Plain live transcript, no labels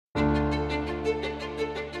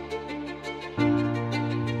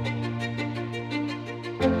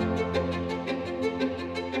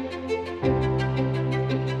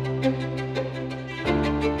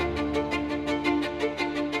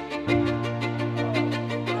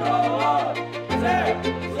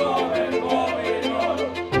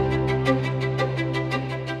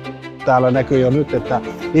täällä näkyy jo nyt, että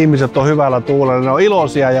ihmiset on hyvällä tuulella. Ne on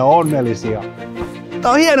iloisia ja onnellisia.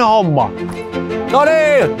 Tää on hieno homma. No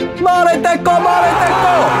niin! Maalintekko! Maalintekko!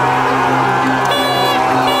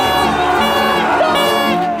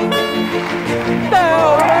 Tää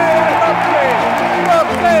on meidän Ropsi!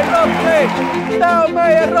 Ropsi! Ropsi! Tää on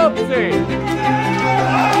meidän Ropsi!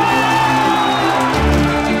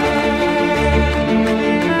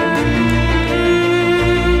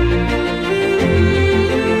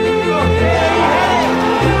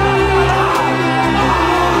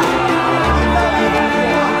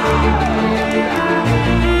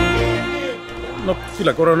 No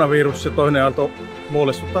kyllä koronavirus ja toinen aalto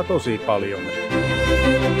huolestuttaa tosi paljon.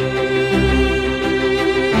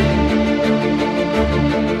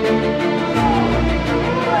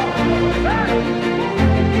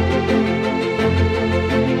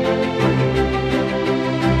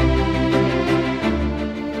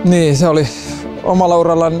 Niin, se oli omalla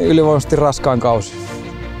urallani ylivoimaisesti raskain kausi.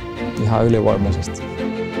 Ihan ylivoimaisesti.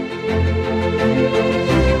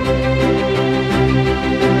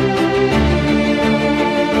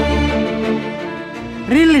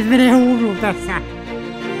 Rillit menee huuruun tässä.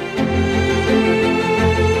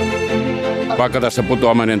 Vaikka tässä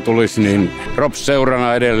putoaminen tulisi, niin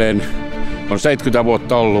RoPS-seurana edelleen on 70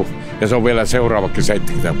 vuotta ollut ja se on vielä seuraavakin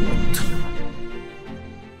 70 vuotta.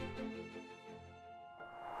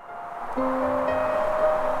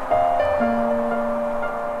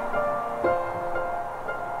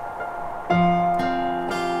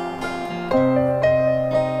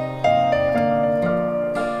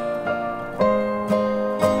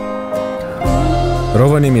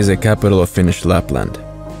 Rovaniemi is the capital of Finnish Lapland.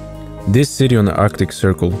 This city on the Arctic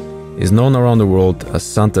Circle is known around the world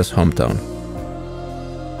as Santa's hometown.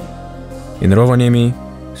 In Rovaniemi,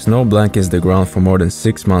 snow blankets the ground for more than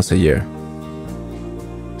 6 months a year.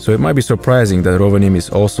 So it might be surprising that Rovaniemi is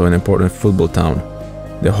also an important football town,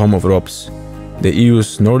 the home of RoPS, the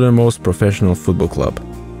EU's northernmost professional football club.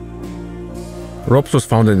 RoPS was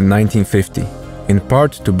founded in 1950, in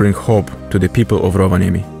part to bring hope to the people of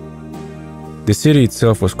Rovaniemi. The city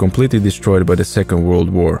itself was completely destroyed by the Second World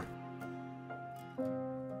War.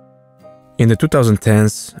 In the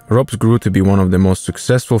 2010s, RoPS grew to be one of the most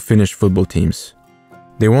successful Finnish football teams.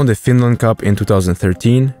 They won the Finland Cup in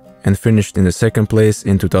 2013 and finished in the second place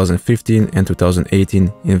in 2015 and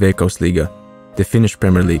 2018 in Veikkausliiga, the Finnish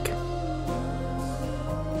Premiere League.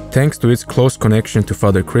 Thanks to its close connection to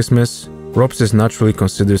Father Christmas, RoPS is naturally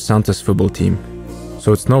considered Santa's football team.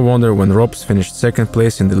 So it's no wonder when RoPS finished second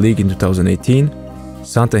place in the league in 2018,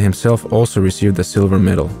 Santa himself also received a silver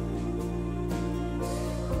medal.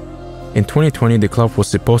 In 2020, the club was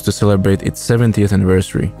supposed to celebrate its 70th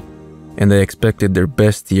anniversary, and they expected their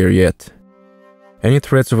best year yet. Any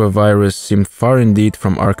threats of a virus seemed far indeed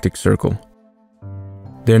from Arctic Circle.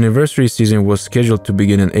 The anniversary season was scheduled to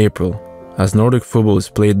begin in April, as Nordic football is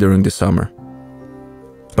played during the summer.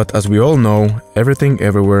 But as we all know, everything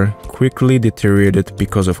everywhere quickly deteriorated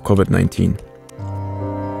because of COVID-19.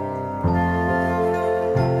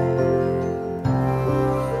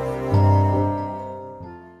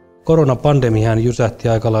 Koronapandemiahan jysähti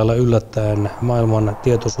aika lailla yllättäen maailman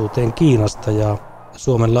tietoisuuteen Kiinasta ja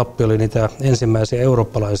Suomen Lappi oli niitä ensimmäisiä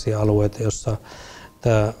eurooppalaisia alueita, jossa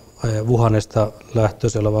tämä Wuhanista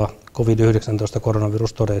lähtöisin oleva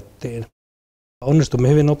COVID-19-koronavirus todettiin. Onnistumme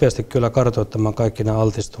hyvin nopeasti kyllä kartoittamaan kaikki nämä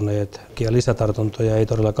altistuneet ja lisätartuntoja ei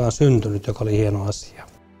todellakaan syntynyt, joka oli hieno asia.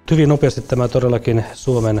 Hyvin nopeasti tämä todellakin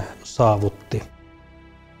Suomen saavutti.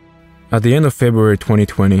 At the end of February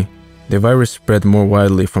 2020, the virus spread more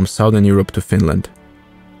widely from southern Europe to Finland.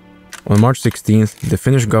 On March 16th, the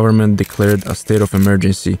Finnish government declared a state of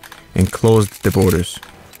emergency and closed the borders.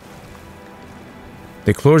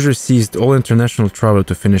 The closure ceased all international travel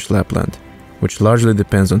to Finnish Lapland, which largely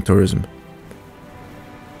depends on tourism.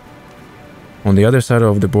 On the other side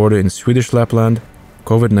of the border in Swedish Lapland,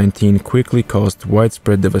 COVID-19 quickly caused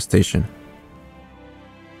widespread devastation.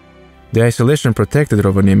 The isolation protected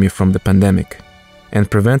Rovaniemi from the pandemic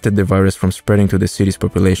and prevented the virus from spreading to the city's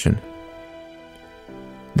population.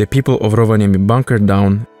 The people of Rovaniemi bunkered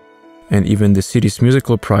down, and even the city's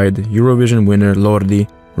musical pride, Eurovision winner Lordi,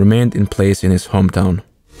 remained in place in his hometown.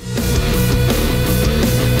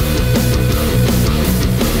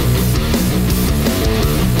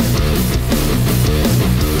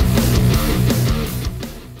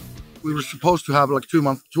 We were supposed to have like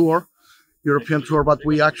 2-month tour, European tour, but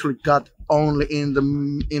we actually got only in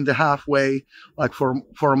the halfway, like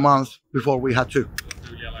for a month before we had to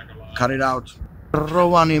cut it out.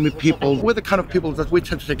 Rovaniemi people, we're the kind of people that we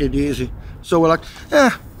tend to take it easy. So we're like,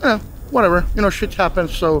 whatever, shit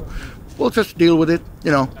happens, so we'll just deal with it.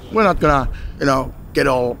 We're not gonna, get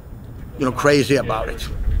all crazy about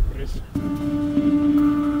it.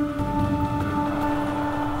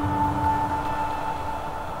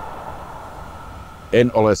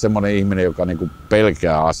 En ole semmoinen ihminen, joka niinku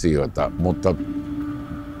pelkää asioita, mutta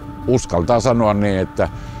uskaltaa sanoa niin, että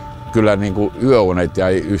kyllä niinku yöunet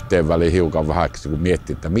jäi yhteen väliin hiukan vähäksi, kun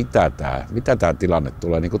miettii, että mitä tää tilanne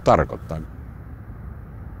tulee niinku tarkoittaa.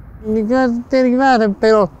 Niin kyllä tietenkin vähän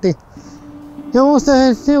pelotti. Ja musta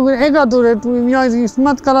se eka tuli, että minä olisin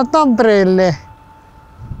matkalla Tampereelle.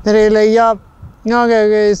 Ja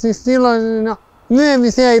siis silloin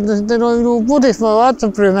myöhemmin se, että sitten minun Budisman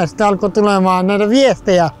WhatsApp-ryhmästä alkoi tulemaan näitä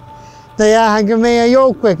viestejä, että jäähänkö meidän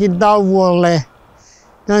joukkuekin tauolle.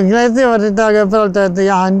 Ja kyllä se aika pelottaa, että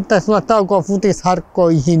jäähän nyt tässä olla taukoa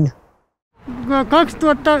futisharkkoihin.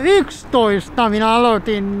 2011 minä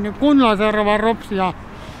aloitin kunnolla seuraavaa RoPSia.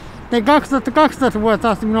 2012 vuodesta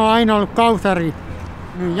asti minulla on aina ollut kausari.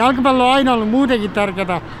 Jalkapallo on aina ollut muutenkin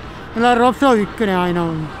tärkeää. Meillä RoPS on ykkönen aina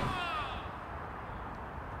ollut.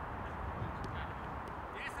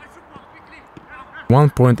 One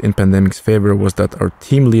point in pandemic's favor was that our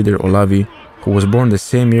team leader Olavi, who was born the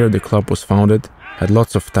same year the club was founded, had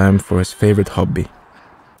lots of time for his favorite hobby.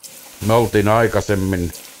 Me oltiin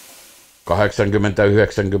aikaisemmin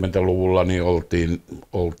 80-90-luvulla niin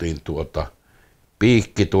oltiin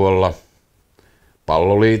piikki tuolla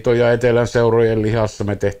Palloliiton ja Etelän seurojen lihassa.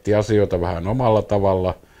 Me tehtiin asioita vähän omalla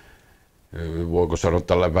tavalla, voiko sanoa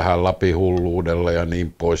tällä vähän lapihulluudella ja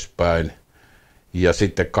niin poispäin. Ja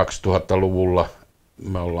sitten 2000-luvulla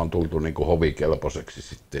me ollaan tultu niin kuin hovikelpoiseksi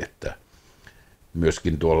sitten, että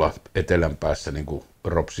myöskin tuolla etelän päässä niin kuin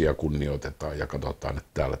RoPSia kunnioitetaan ja katsotaan, että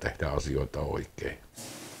täällä tehdään asioita oikein.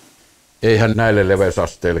 Eihän näille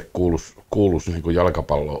leveysasteille kuuluisi niin kuin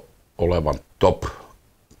jalkapallo olevan top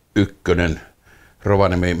ykkönen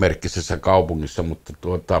Rovaniemen merkkisessä kaupungissa,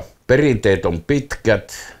 mutta perinteet on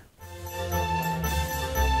pitkät.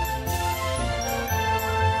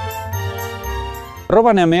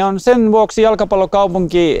 Rovaniemi on sen vuoksi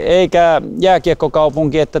jalkapallokaupunki eikä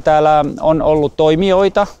jääkiekkokaupunki, että täällä on ollut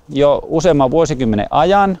toimijoita jo useamman vuosikymmenen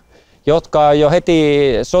ajan, jotka on jo heti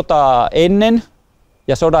sotaa ennen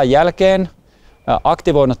ja sodan jälkeen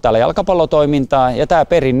aktivoinut täällä jalkapallotoimintaa, ja tämä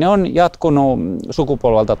perinne on jatkunut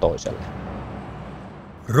sukupolvelta toiselle.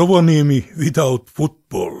 Rovaniemi without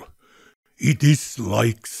football. It is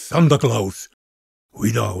like Santa Claus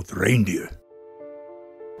without reindeer.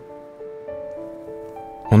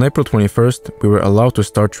 On April 21st, we were allowed to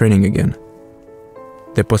start training again.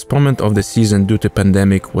 The postponement of the season due to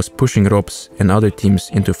pandemic was pushing RoPS and other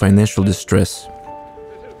teams into financial distress.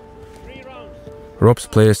 RoPS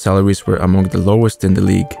players' salaries were among the lowest in the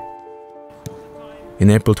league. In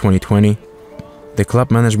April 2020, the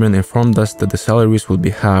club management informed us that the salaries will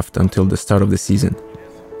be halved until the start of the season.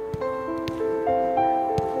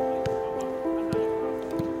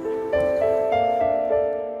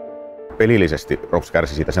 Pelillisesti RoPS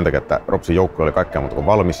kärsi siitä sen takia, että RoPSin joukkue oli kaikkea muuta kuin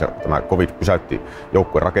valmis ja tämä COVID pysäytti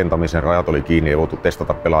joukkueen rakentamisen, rajat oli kiinni, ei voitu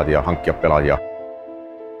testata pelaajia, hankkia pelaajia.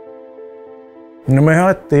 No me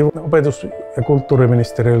haettiin opetus- ja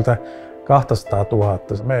kulttuuriministeriöltä 200 000.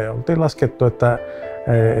 Me oltiin laskettu,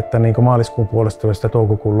 että niin kuin maaliskuun puolesta välistä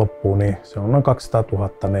toukokuun loppuun, niin se on noin 200 000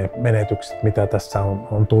 ne menetykset, mitä tässä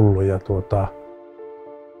on tullut. Ja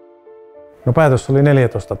no päätös oli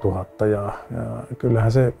 14 000 ja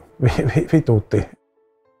kyllähän se vituutti.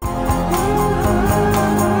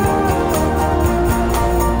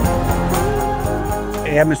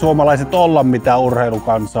 Eihän me suomalaiset olla mitään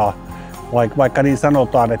urheilukansaa, vaikka niin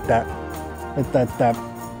sanotaan, että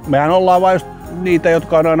mehän ollaan vain just niitä,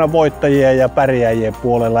 jotka on aina voittajien ja pärjääjien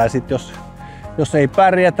puolella. Ja sitten jos ei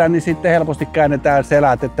pärjätä, niin sitten helposti käännetään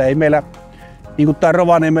selät, että ei meillä niin kuin tämä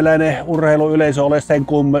rovaniemeläinen urheiluyleisö ole sen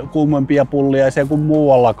kummempia pullia kuin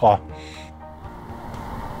muuallakaan.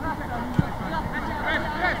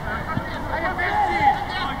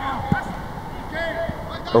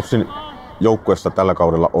 RoPSin joukkueessa tällä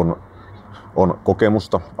kaudella on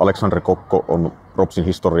kokemusta. Aleksandri Kokko on RoPSin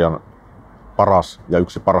historian paras ja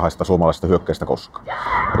yksi parhaista suomalaisista hyökkäistä koskaan.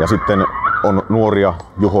 Ja sitten on nuoria,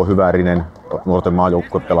 Juho Hyvärinen, nuorten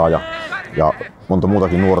maajoukkuepelaaja ja monta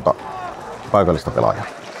muutakin nuorta paikallista pelaajaa.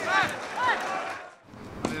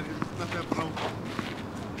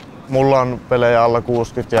 Mulla on pelejä alla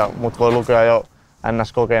 60 ja mut voi lukea jo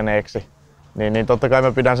NS-kokeneeksi. Niin totta kai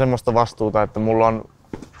mä pidän semmoista vastuuta, että mulla on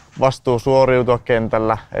vastuu suoriutua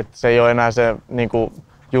kentällä. Että se ei ole enää se niinku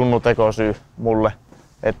junnutekosyy mulle,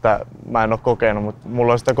 että mä en ole kokenut, mutta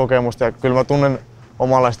mulla on sitä kokemusta ja kyllä mä tunnen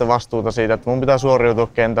omanlaista vastuuta siitä, että mun pitää suoriutua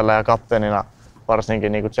kentällä ja kapteenina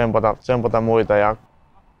varsinkin niinku tsempata muita.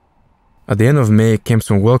 At the end of May came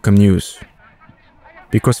some welcome news.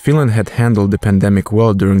 Because Finland had handled the pandemic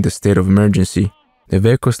well during the state of emergency, the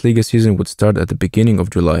Veikkausliiga season would start at the beginning of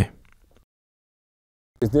July.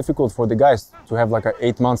 It's difficult for the guys to have like an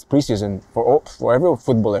 8 months preseason for every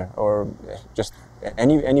footballer or just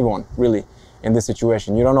anyone really in this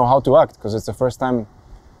situation. You don't know how to act because it's the first time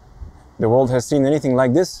the world has seen anything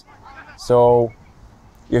like this. So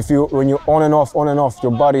when you're on and off,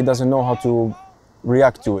 your body doesn't know how to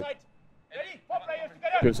react to it.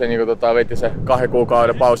 Kyllä se veti se 2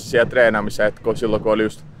 kuukauden paussi siellä treenaamiseen, että silloin kun oli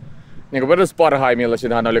just periaatteessa parhaimmilla,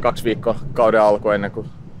 siinähän oli 2 viikkoa kauden alku ennen kuin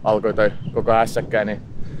alkoi toi koko hässäkkää, niin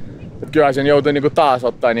kyllähän sen joutui taas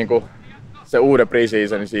ottaa se uuden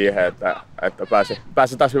pre-seasonin siihen, että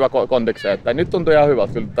pääsi taas hyvä kontekseen. Että nyt tuntuu ihan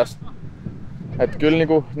hyvältä kyllä tässä. Että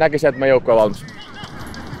kyllä näkisin, että me joukko on valmis.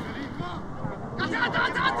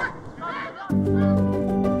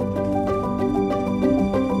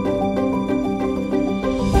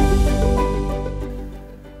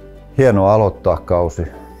 Hienoa aloittaa kausi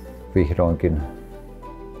vihdoinkin.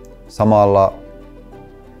 Samalla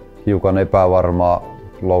hiukan epävarmaa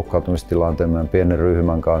loukkaantumistilanteen meidän pienen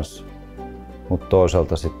ryhmän kanssa, mutta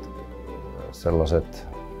toisaalta sitten sellaiset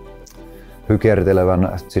hykertelevän,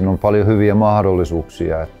 että siinä on paljon hyviä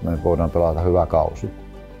mahdollisuuksia, että me voidaan pelata hyvä kausi.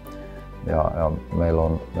 Ja meillä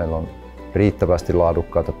on riittävästi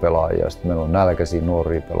laadukkaita pelaajia ja sitten meillä on nälkäisiä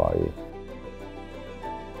nuoria pelaajia.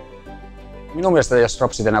 Minun mielestä jos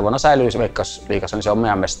Ropsit tänä vuonna säilyisi Veikkausliigassa, niin se on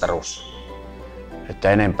meidän mestaruus.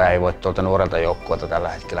 Että enempää ei voi tuolta nuorelta joukkueelta tällä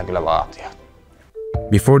hetkellä kyllä vaatia.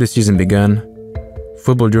 Before the season began,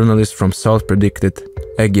 football journalists from South predicted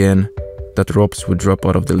again that RoPS would drop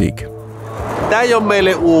out of the league. Tää ei ole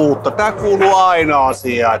meille uutta, tää kuuluu aina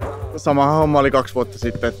asiaan. Sama homma oli 2 vuotta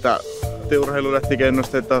sitten, että urheilulehti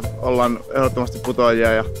ennusti, että ollaan ehdottomasti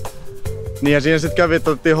putoajia. Ja niinhän siinä sitten kävi,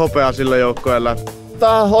 että otettiin hopeaa sillä joukkueella.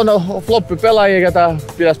 Tää on floppipelaajia, ketä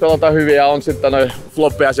pitäisi pelata hyvin ja on sitten noin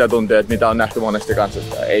floppiasiantuntijat, mitä on nähty monesti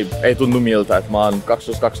kanssa. Ei tunnu miltä, että mä oon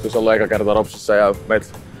 2012 ollut eka kerta RoPSissa ja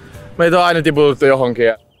meitä on aina tiputettu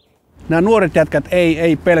johonkin. Nämä nuoret jätkät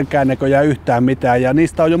ei pelkää näköjään yhtään mitään ja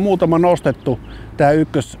niistä on jo muutama nostettu tää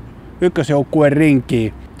ykkösjoukkueen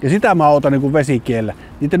rinkiin. Ja sitä mä ootan niin kuin vesikiellä.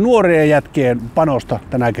 Niiden nuorien jätkien panosta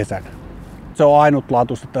tänä kesänä. Se on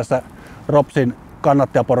ainutlaatuista tässä RoPSin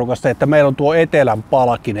kannattajaporukassa, että meillä on tuo Etelän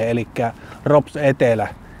palkine, eli RoPS Etelä.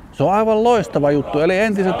 Se on aivan loistava juttu. Eli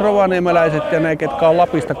entiset rovaniemeläiset ja ne, ketkä on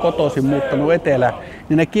Lapista kotoisin muuttanut Etelään,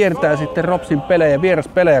 niin ne kiertää sitten RoPSin pelejä,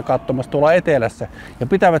 vieraspelejä katsomassa tuolla Etelässä ja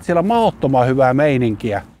pitävät siellä mahdottoman hyvää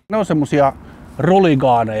meininkiä. Ne on semmosia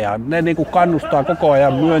ruligaaneja. Ne niinku kannustaa koko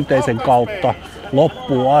ajan myönteisen kautta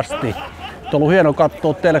loppuun asti. On ollut hieno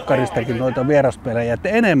katsoa telkkaristakin noita vieraspelejä, että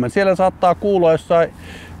enemmän siellä saattaa kuulla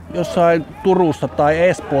jossain Turussa tai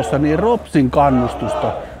Espoossa niin RoPSin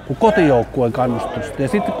kannustusta kuin kotijoukkueen kannustusta. Ja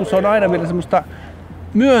sitten kun se on aina vielä semmoista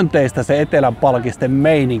myönteistä se Etelän palkisten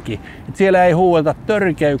meininki, että siellä ei huueta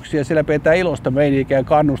törkeyksiä, siellä pidetään iloista meininkiä ja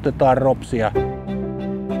kannustetaan RoPSia.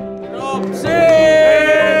 RoPS!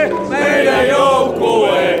 Meidän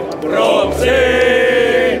joukkue! RoPS!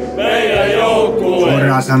 Meidän joukkue!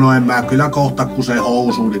 Suoraan sanoen mä kyllä kohta kusen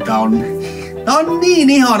housuun, niin tää on niin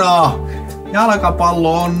ihanaa!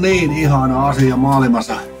 Jalkapallo on niin ihana asia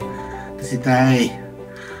maailmassa, että sitä ei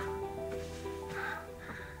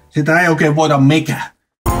oikein voida mikään.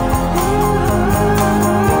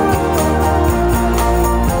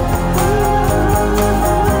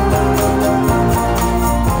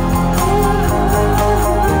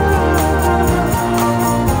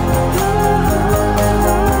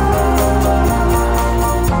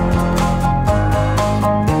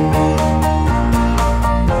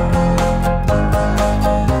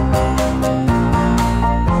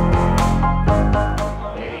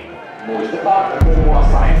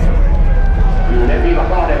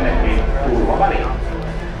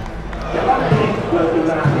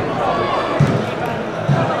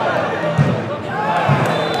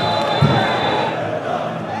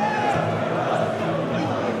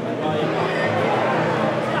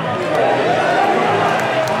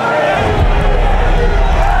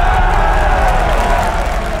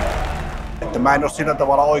 Mä en ole sillä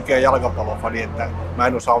tavalla oikea jalkapallofani, että mä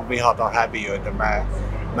en osaa vihata häviöitä.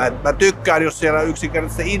 Mä tykkään, jos siellä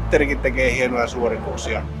yksinkertaisesti Interkin tekee hienoja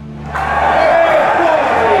suorituksia.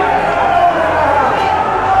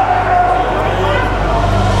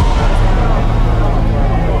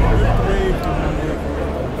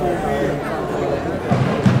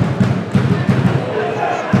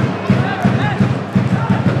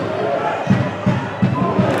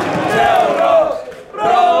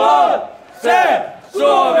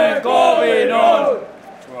 Suomen kovin on!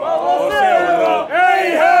 Palloseura!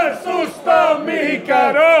 Eihän susta mihinkään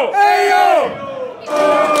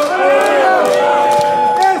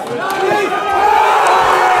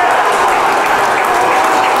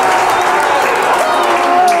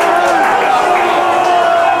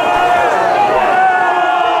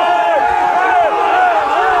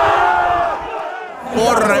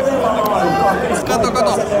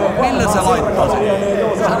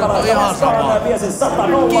Palloseura vie sen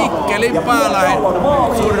 100-0. Kikkelin päällä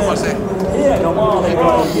surmase. Hieno maali.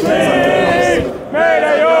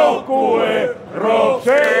 Meidän joukkue RoPS!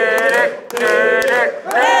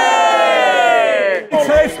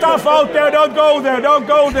 Say stuff out there, don't go there, don't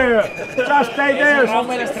go there. Just stay there,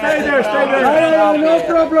 stay there, stay there. No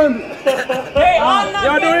problem.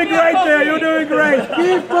 You're doing great there, you're doing great.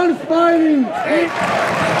 Keep on fighting.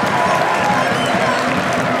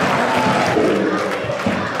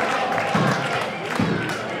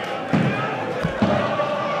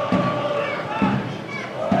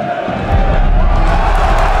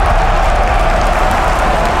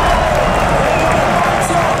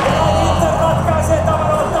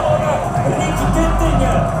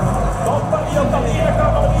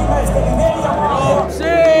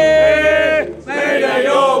 Meidän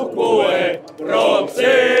joukkue! RoPS!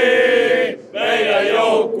 Meidän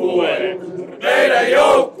joukkue! Meidän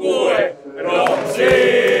joukkue! RoPS!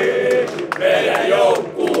 Meidän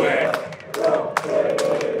joukkue!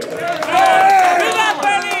 Hyvä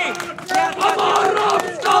peli! Come on,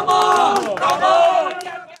 RoPS! Come on! Come on!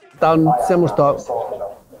 Tää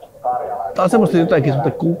on semmoista jotenkin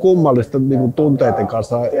kummallista niin tunteiden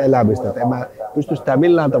kanssa elämistä, että en mä pysty sitä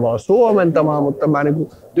millään tavalla suomentamaan, mutta mä niin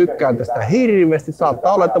tykkään tästä hirveästi.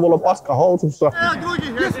 Saattaa olla, että mulla on paska housussa.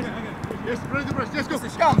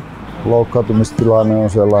 Loukkaantumistilanne on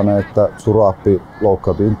sellainen, että Surappi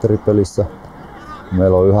loukkautui Interipelissä.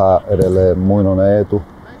 Meillä on yhä edelleen Muinonen Eetu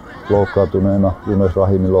loukkaantuneena, Junes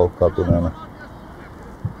Rahimi loukkaantuneena.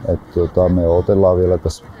 Me odotellaan vielä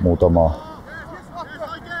tässä muutamaa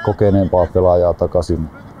kokeneempaa pelaajaa takaisin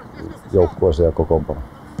joukkueeseen ja kokoonpanoon.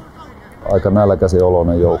 Aika nälkäisen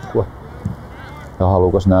oloinen joukkue ja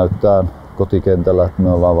halukas näyttää kotikentällä, että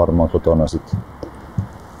me ollaan varmaan kotona sitten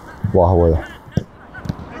vahvoja.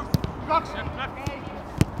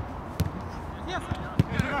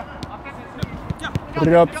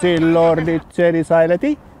 RoPSin lordit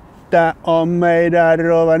Senisaileti, tää on meidän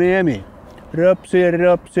Rovaniemi. RoPSi,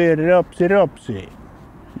 RoPSi, RoPSi, RoPSi.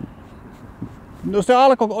 No se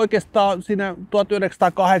alkoi oikeastaan siinä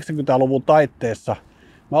 1980-luvun taitteessa.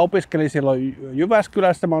 Mä opiskelin silloin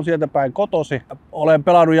Jyväskylässä, mä oon sieltä päin kotosi. Olen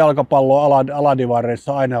pelannut jalkapalloa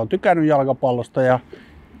aladivareissa, aina on tykännyt jalkapallosta. Ja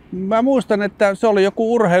mä muistan, että se oli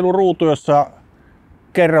joku urheiluruutu, jossa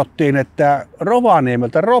kerrottiin, että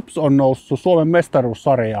Rovaniemeltä RoPS on noussut Suomen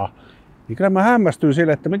mestaruussarjaan. Niin kyllä mä hämmästyin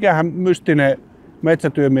sille, että mikähän mystinen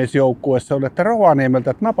metsätyömiesjoukkue se on, että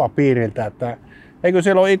Rovaniemeltä, että napapiiriltä, että eikö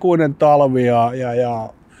siellä ole ikuinen talvi ja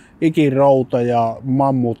ikirouta ja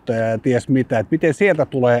mammutteja ja ties mitä. Että miten sieltä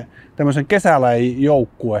tulee tämmöisen kesäläin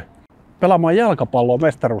joukkue pelaamaan jalkapalloa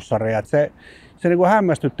mestaruussarjaa. Se niin kuin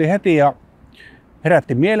hämmästytti heti ja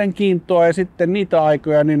herätti mielenkiintoa. Ja sitten niitä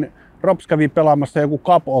aikoja niin RoPS kävi pelaamassa joku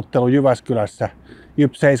cup-ottelu Jyväskylässä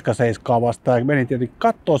JYP 77 vastaan. Ja menin tietenkin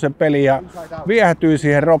kattoo sen peli ja viehätyi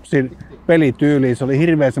siihen RoPSin pelityyliin. Se oli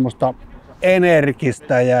hirveän semmoista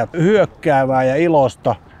energistä ja hyökkäävää ja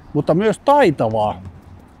ilosta, mutta myös taitavaa.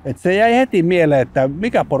 Et se jäi heti mieleen, että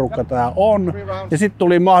mikä porukka tämä on. Ja sitten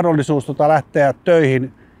tuli mahdollisuus lähteä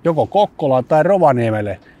töihin joko Kokkolaan tai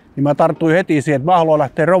Rovaniemelle. Niin mä tartuin heti siihen, että mä haluan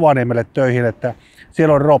lähteä Rovaniemelle töihin, että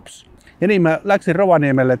siellä on RoPS. Ja niin mä läksin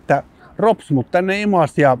Rovaniemelle, että RoPS mut tänne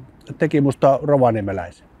imasi ja teki musta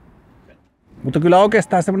rovaniemeläisen. Mutta kyllä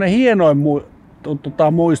oikeastaan semmoinen hienoin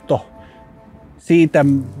muisto siitä,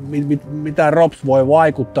 mitä RoPS voi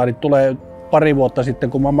vaikuttaa, niin tulee pari vuotta sitten,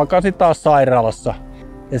 kun mä makasin taas sairaalassa.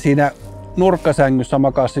 Ja siinä nurkkasängyssä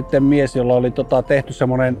makasi sitten mies, jolla oli tehty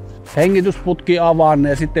semmoinen hengitysputkiavanne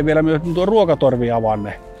ja sitten vielä myös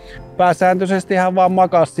ruokatorviavanne. Pääsääntöisesti hän vaan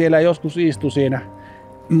makasi siellä ja joskus istui siinä,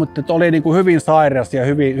 mutta oli niin kuin hyvin sairas ja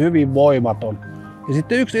hyvin voimaton. Ja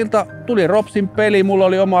sitten yksi ilta tuli RoPSin peli, mulla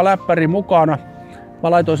oli oma läppäri mukana.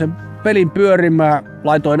 Mä laitoin sen pelin pyörimään,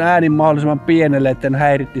 laitoin äänin mahdollisimman pienelle, etten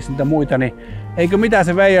häiritti sitä muita, niin eikö mitään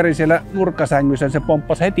se veijari siellä nurkkasängyssä, se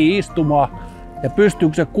pomppasi heti istumaan ja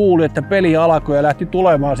pystyykö se kuuli, että peli alkoi ja lähti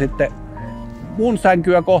tulemaan sitten mun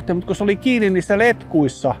sänkyä kohti, mutta kun se oli kiinni niissä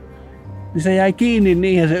letkuissa, niin se jäi kiinni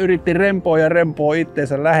niihin, se yritti rempoa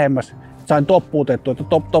itteensä lähemmäs. Sain toppuutettua, että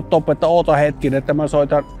top, että oota hetkin, että mä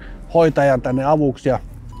soitan hoitajan tänne avuksi. Ja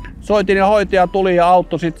soitin ja hoitaja tuli ja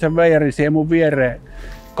auttoi sitten sen veijarin siihen mun viereen.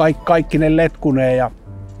 Kaikki ne letkuneen ja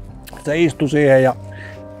se istui siihen ja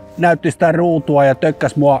näytti sitä ruutua ja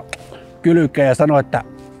tökkäsi mua kylkeen ja sanoi, että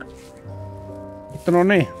no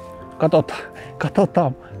niin,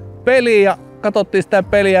 katsotaan peliä ja katsottiin sitä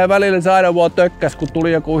peliä ja välillä se aina mua tökkäsi, kun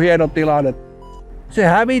tuli joku hieno tilanne. Se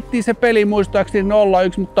hävitti se peli muistaakseni 0-1,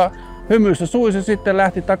 mutta hymyssä suisi sitten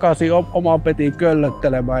lähti takaisin omaan petiin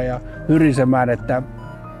köllöttelemään ja hyrisemään, että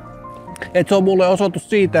se on mulle osoitus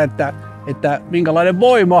siitä, että että minkälainen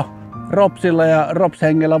voima RoPSilla ja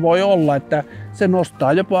RoPS-hengellä voi olla, että se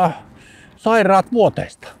nostaa jopa sairaat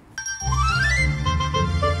vuoteista.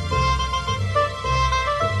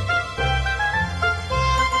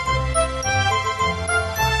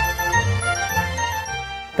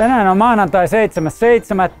 Tänään on maanantai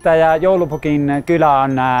 7.7. ja Joulupukin kylä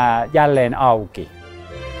on jälleen auki.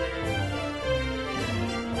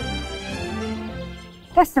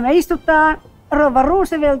 Tässä me istutaan rouva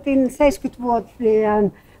Rooseveltin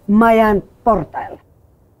 70-vuotiaan majan portailla.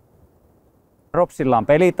 RoPSilla on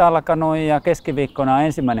pelit alkanut ja keskiviikkona on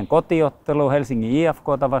ensimmäinen kotiottelu Helsingin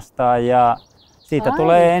IFK:ta vastaan ja siitä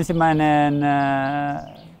tulee ensimmäinen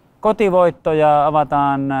kotivoitto ja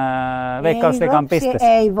avataan Veikkausliigan pisteessä.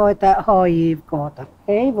 Ei voita HIFK:ta.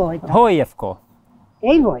 Ei voita. HIFK?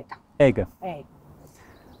 Ei voita. Eikö? Ei.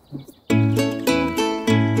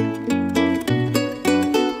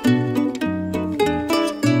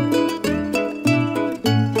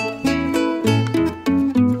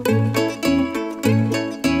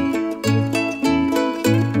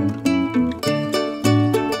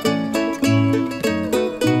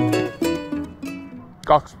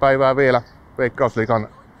 Kaksi päivää vielä Veikkausliigan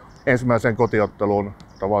ensimmäiseen kotiotteluun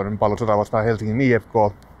Rovaniemen Palloseura vastaan Helsingin IFK.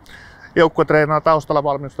 Joukkue treenaa taustalla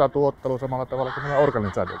valmistautuu otteluun samalla tavalla kuin meidän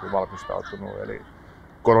organisaatiokin valmistautunut. Eli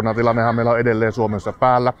koronatilannehan meillä on edelleen Suomessa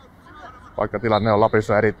päällä. Vaikka tilanne on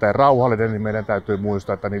Lapissa erittäin rauhallinen, niin meidän täytyy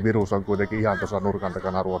muistaa, että niin virus on kuitenkin ihan tuossa nurkan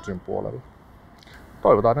takana Ruotsin puolella.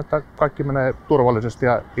 Toivotaan, että kaikki menee turvallisesti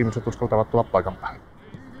ja ihmiset uskaltavat tulla paikan päälle.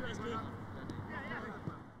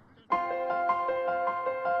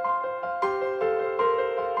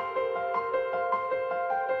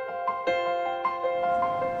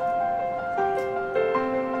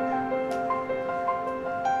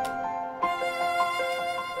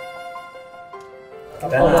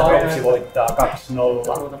 Tänään RoPS voittaa 2-0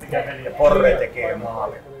 ja Porre tekee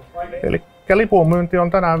maalin. Eli lipun myynti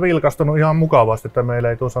on tänään vilkastunut ihan mukavasti, että meillä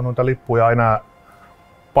ei tuossa noita lippuja enää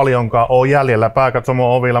paljonkaan ole jäljellä.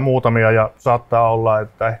 Pääkatsomo on vielä muutamia ja saattaa olla,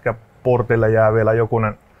 että ehkä portille jää vielä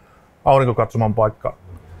jokunen aurinkokatsomon paikka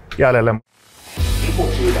jäljelle.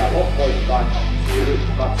 Liput syydään loppoittain, siirry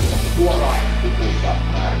katsomaan suoraan lipusta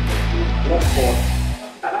määritettyyn loppuun.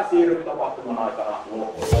 Älä siirry tapahtuman aikana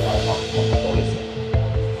ulkoista tai katsomaan toiseen.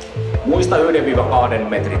 Muista 1-2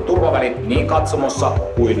 metrin turvavälit niin katsomossa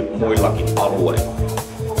kuin muillakin alueilla.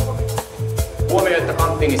 Huomioi, että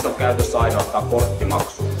kanttiinissa on käytössä ainoastaan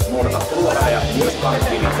korttimaksu. Noudata turvavälejä myös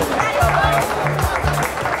kanttiinin somessa.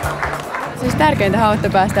 Siis tärkeintähän on, että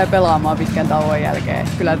päästään pelaamaan pitkän tauon jälkeen.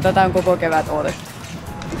 Kyllä tätä on koko kevät odotettu.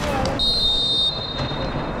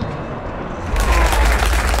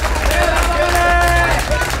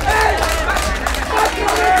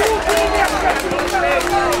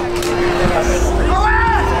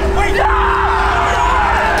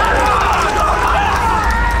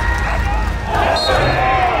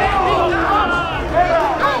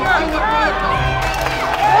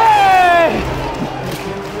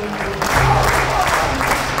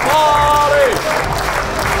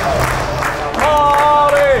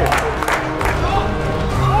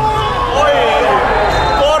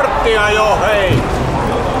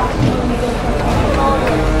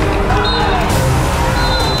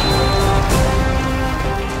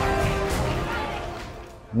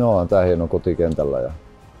 No on tää hieno kotikentällä ja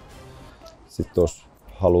sitten olisi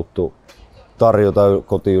haluttu tarjota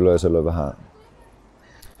kotiyleisölle vähän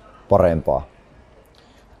parempaa.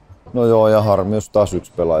 No joo, ja harmi jos taas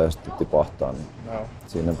yksi pelaaja sitten tipahtaa, niin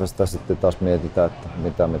siinäpä sitä sitten taas mietitään, että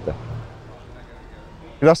mitä me tehdään.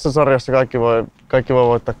 Tässä sarjassa kaikki voi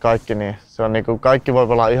voittaa kaikki, niin se on niinku, kaikki voi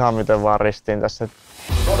pelaa ihan miten vaan ristiin tässä.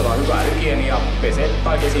 Noudataan hyvää hygieniaa, pese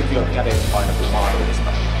tai desinfioi kädet aina kun mahdollista,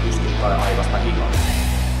 pysky tai aivasta hikaan.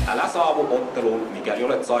 Älä saavu otteluun, mikäli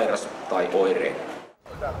olet sairas tai oireinen.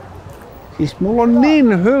 Siis mulla on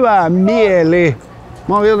niin hyvä mieli.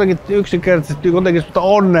 Mä oon jotenkin yksinkertaisesti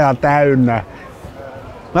onnea täynnä.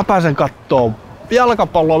 Mä pääsen kattoo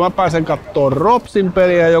jalkapalloa, mä pääsen kattoo RoPSin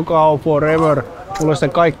peliä, joka on forever. Mulle se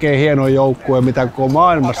kaikkein hienoin joukkue, mitä koko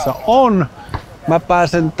maailmassa on. Mä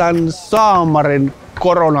pääsen tän saamarin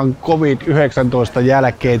koronan COVID-19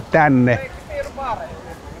 jälkeen tänne.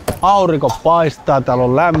 Aurinko paistaa, täällä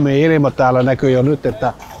on lämmin ilma, täällä näkyy jo nyt,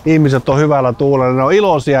 että ihmiset on hyvällä tuulella, ne on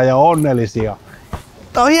iloisia ja onnellisia.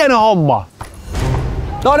 Tää on hieno homma.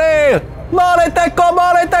 No niin, maaliteko,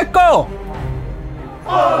 maaliteko!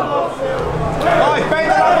 Noin,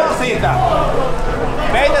 peitetään vaan siitä.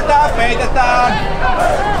 Peitetään.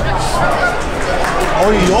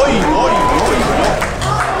 Oi.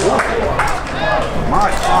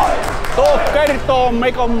 Tuu kertoo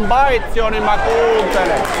Mikon baitsio, niin mä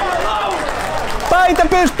kuuntelen. Päitä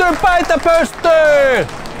pystyyn, päitä pystyyn!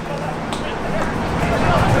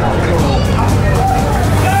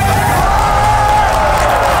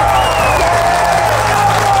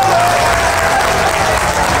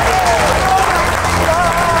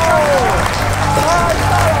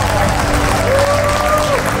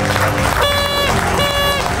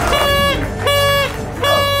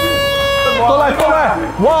 Tule!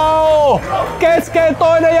 Wow! Keskeen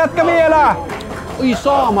toinen jätkä vielä! Oi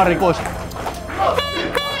saamarikos!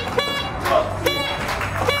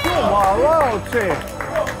 Jumalauti!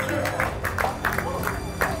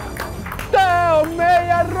 Tää on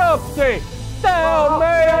meidän Ropsi! Tää on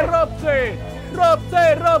meidän Ropsi!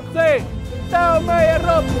 Ropsi! Tää on meidän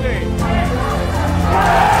Ropsi!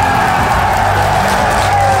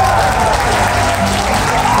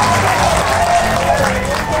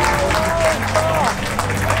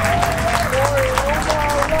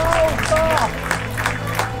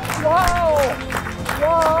 Wow!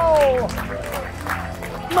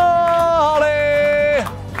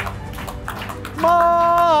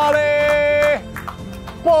 Maali!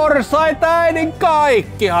 Porsaita äidin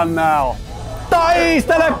kaikkihan nää on.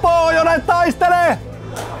 Taistele Pohjonen, taistele!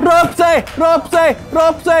 Ropsi!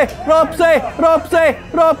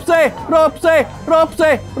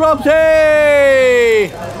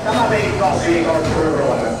 Tämä Veikkausliigan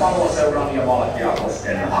Rovaniemen Palloseuran ja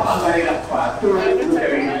Valkeakosken Hakan välillä päättyy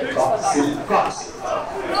lukemin 2-2.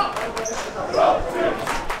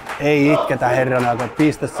 Ei itketä herranen, kun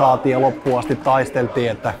piste saatiin ja loppuun asti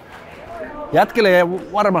taisteltiin, että jätkille ei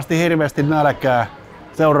varmasti hirveästi nälkää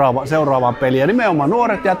seuraavaan peliin. Nimenomaan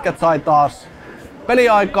nuoret jätkät sai taas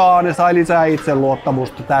peliaikaa, ne sai lisää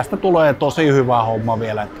itseluottamusta. Tästä tulee tosi hyvä homma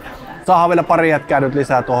vielä. Saadaan vielä pari jätkää nyt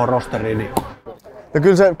lisää tuohon rosteriin. Niin. Ja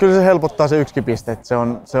kyllä se helpottaa se 1 piste,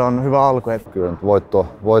 se on hyvä alku. Kyllä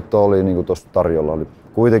voitto oli niin kuin tuossa tarjolla, oli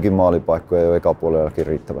kuitenkin maalipaikkoja jo ekapuolellakin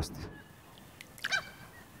riittävästi.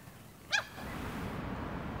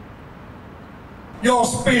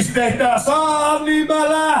 Jos pisteitä saa, niin mä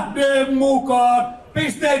lähden mukaan.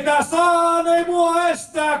 Pisteitä saa, ei mua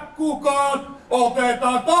estä kukaan.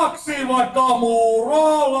 Otetaan taksi vaikka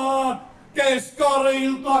Muurolaan.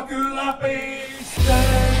 Keskarilta kyllä pisteet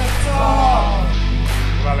saa.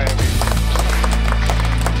 Hyvä Leevi.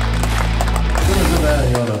 Kyllä se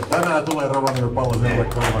näin on. Tänään tulee Rovaniemen Palloseura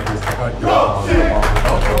kolmantista kaikki.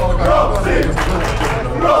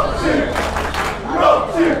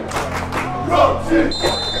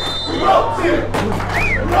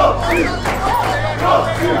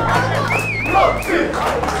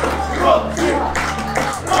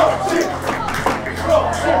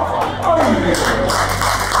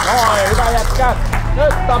 Noin, hyvä jätkä!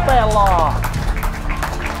 Nyt tapellaan!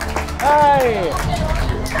 Hei!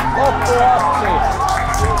 Loppu asti!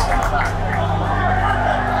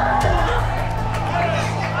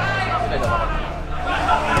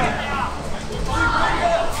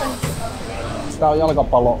 Tää on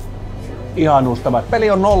jalkapallo ihanuus tämä.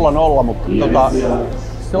 Peli on 0-0, mutta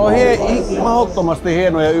se on mahdottomasti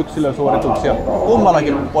hienoja yksilösuorituksia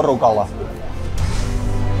kummallakin porukalla.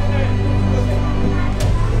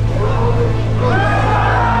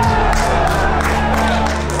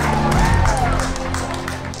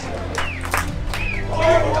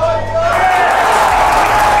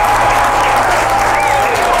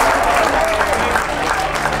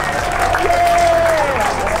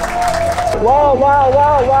 Wow.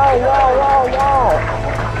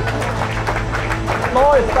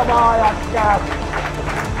 Loistavaa jätkää.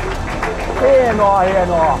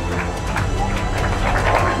 Hienoa.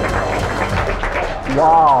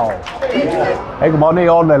 Wow. Eikö mä oon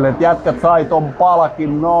niin onnellinen, että jätkät sai ton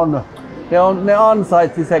palkinnon. Ne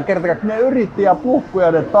ansaitsi sen kertakaan. Ne yritti ja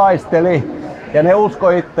puhkuja ne taisteli. Ja ne usko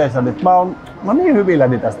itteensä. Mä oon niin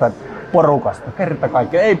hyvilläni tästä porukasta. Kerta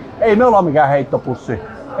kaikkiaan. Ei me olla mikään heittopussi.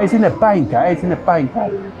 Ei sinne päinkään.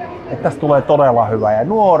 Että tästä tulee todella hyvä. Ja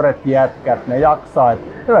nuoret jätkät, ne jaksaa.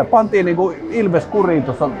 Me pantiin niinku Ilves kuriin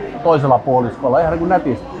tuossa toisella puoliskolla ihan niinku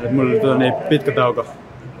nätisti. Mulla oli niin pitkä tauko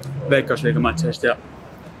Veikkausliigamatseista ja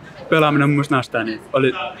pelaaminen mun mielestä näistä niin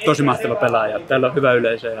oli tosi mahtava pelaaja. Täällä on hyvä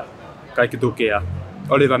yleisö ja kaikki tuki ja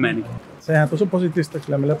oli hyvä meininki. Sehän tosi positiivista,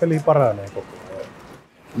 kyllä meillä peli paranee koko ajan.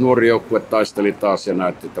 Nuori joukkue taisteli taas ja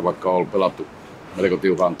näytti, että vaikka on pelattu melko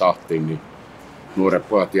tiukaan tahtiin, niin nuoret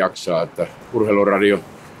pojat jaksaa. Että urheiluradio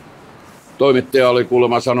toimittaja oli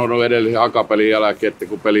kuulemma sanonut edellisen akapelin jälkeen, että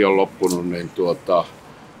kun peli on loppunut, niin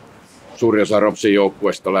suuri osa Ropsin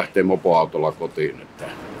joukkueesta lähtee mopoautolla kotiin. Että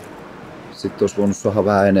sitten olisi voinut saada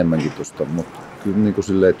vähän enemmänkin tuosta, mutta kyllä niin kuin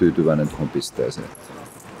silleen tyytyväinen tuohon pisteeseen.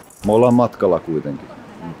 Me ollaan matkalla kuitenkin.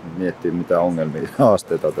 Miettii mitä ongelmia ja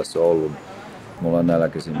haasteita tässä on ollut. Me ollaan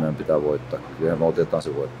nälkäisiä, meidän pitää voittaa. Kyllä me otetaan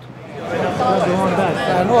se voitto.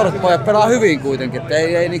 Nuoret pojat pelaa hyvin kuitenkin, että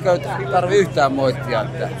ei tarvi yhtään moittia.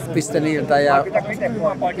 Että piste niiltä ja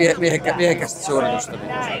miehekästä suoritusta.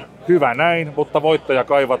 Hyvä näin, mutta voittoja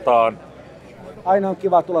kaivataan. Aina on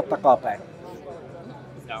kiva tulla takapäin.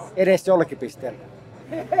 Edes jollekin pisteelle.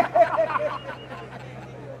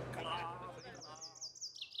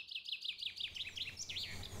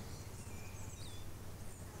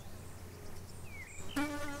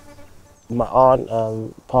 My aunt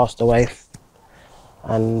passed away,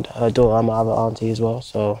 and her daughter, my other auntie as well,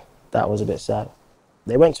 so that was a bit sad.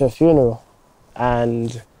 They went to a funeral,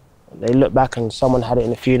 and they looked back and someone had it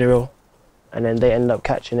in the funeral, and then they ended up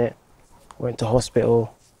catching it, went to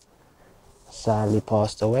hospital, sadly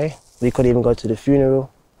passed away. We couldn't even go to the funeral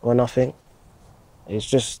or nothing. It's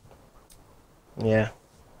just, yeah,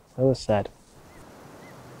 it was sad.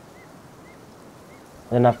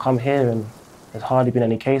 And then I've come here and there's hardly been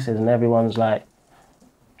any cases and everyone's like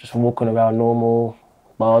just walking around normal,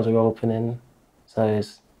 bars are opening, so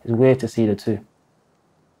it's weird to see the two.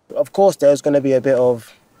 Of course there's going to be a bit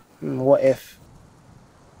of what if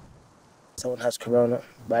someone has corona,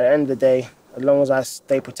 but at the end of the day, as long as I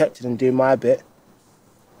stay protected and do my bit,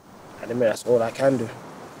 at the minute that's all I can do.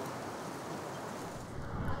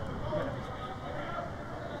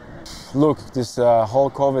 Look, this whole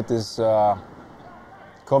COVID is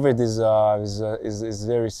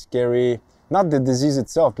very scary. Not the disease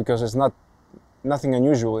itself, because it's nothing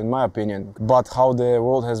unusual in my opinion, but how the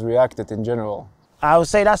world has reacted in general. I would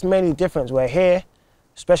say that's mainly the difference. Where here,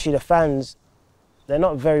 especially the fans, they're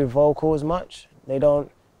not very vocal as much. They don't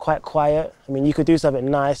quite quiet. I mean, you could do something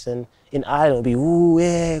nice, and in Ireland it'll be ooh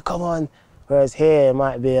yeah, come on. Whereas here it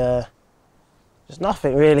might be just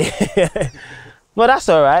nothing really. But that's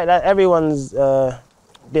all right. Everyone's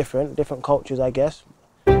different cultures, I guess.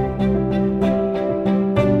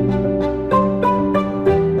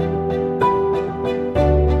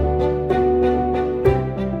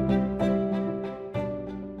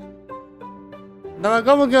 Tämä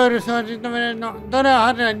kaupunkihoidossa on siis tämmöinen todella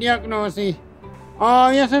harja diagnoosi.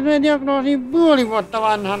 Ja se tuli diagnoosi puoli vuotta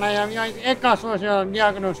vanhana ja eka suosiolla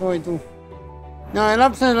diagnosoitu. No,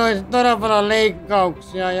 lapsella oli todella paljon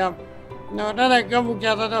leikkauksia ja no, tätä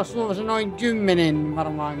kaupunkia taitaa Suomessa noin 10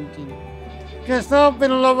 varmaankin. Kyllä se on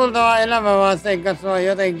oppinut lopulta vaan elämänvaasteen kanssa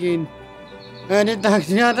jotenkin. Nyt on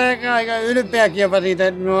aika ylpeäkin jopa siitä,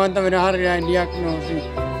 että minulla on tämmöinen harjain diagnoosi.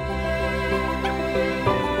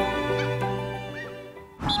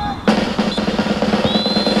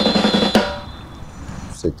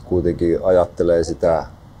 Sitten kuitenkin ajattelee sitä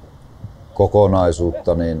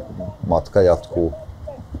kokonaisuutta, niin matka jatkuu.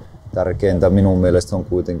 Tärkeintä minun mielestä on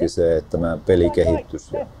kuitenkin se, että meidän peli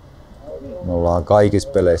kehittyisi. Me ollaan kaikissa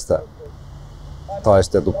peleissä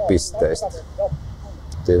taisteltu pisteistä.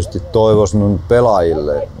 Tietysti toivoisin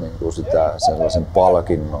pelaajille niin kuin sitä sellaisen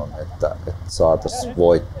palkinnon, että saataisiin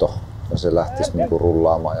voitto ja se lähtisi niin kuin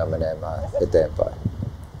rullaamaan ja menemään eteenpäin.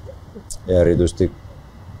 Ja erityisesti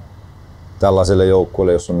tällaiselle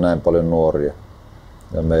joukkueelle, jos on näin paljon nuoria.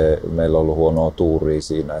 Ja meillä on ollut huonoa tuuria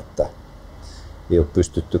siinä, että ei ole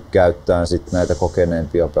pystytty käyttämään sit näitä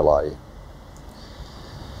kokeneempia pelaajia.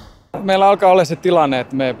 Meillä alkaa olla se tilanne,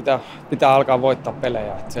 että meidän pitää alkaa voittaa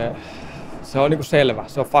pelejä. Se on niin selvä,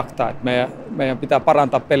 se on fakta, että meidän pitää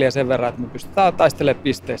parantaa peliä sen verran, että me pystytään taistelemaan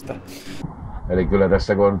pisteistä. Eli kyllä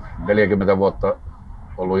tässä kun on 40 vuotta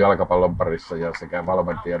ollut jalkapallon parissa ja sekä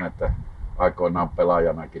valmentajana että aikoinaan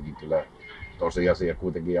pelaajanakin, niin kyllä tosiasia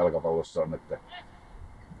kuitenkin jalkapallossa on, että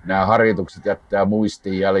nämä harjoitukset jättää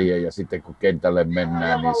muistiin jäljen ja sitten kun kentälle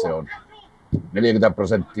mennään, niin se on 40%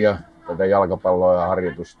 tätä jalkapalloa ja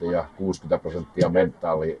harjoitusta ja 60%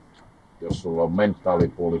 mentaali. Jos sulla on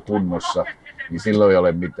mentaalipuoli kunnossa, niin silloin ei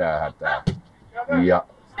ole mitään hätää. Ja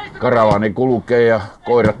karavaani kulkee ja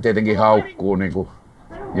koirat tietenkin haukkuu niin kuin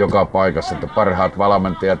joka paikassa, että parhaat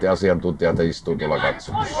valmentajat ja asiantuntijat istuu tuolla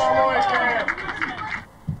katsomassa.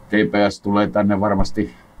 TPS tulee tänne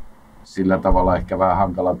varmasti sillä tavalla ehkä vähän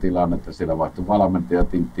hankala tilanne, että siellä vaihtui valmentaja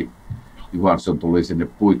Tintti Johansson tuli sinne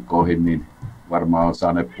puikkoihin, niin varmaan on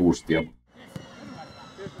saaneet boostia.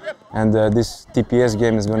 And this TPS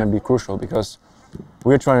game is going to be crucial because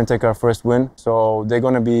we're trying to take our first win. So they're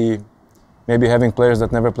going to be maybe having players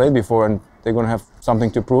that never played before and they're going to have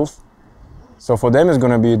something to prove. So for them it's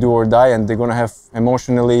going to be do or die and they're going to have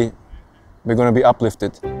emotionally, we're going to be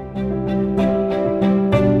uplifted.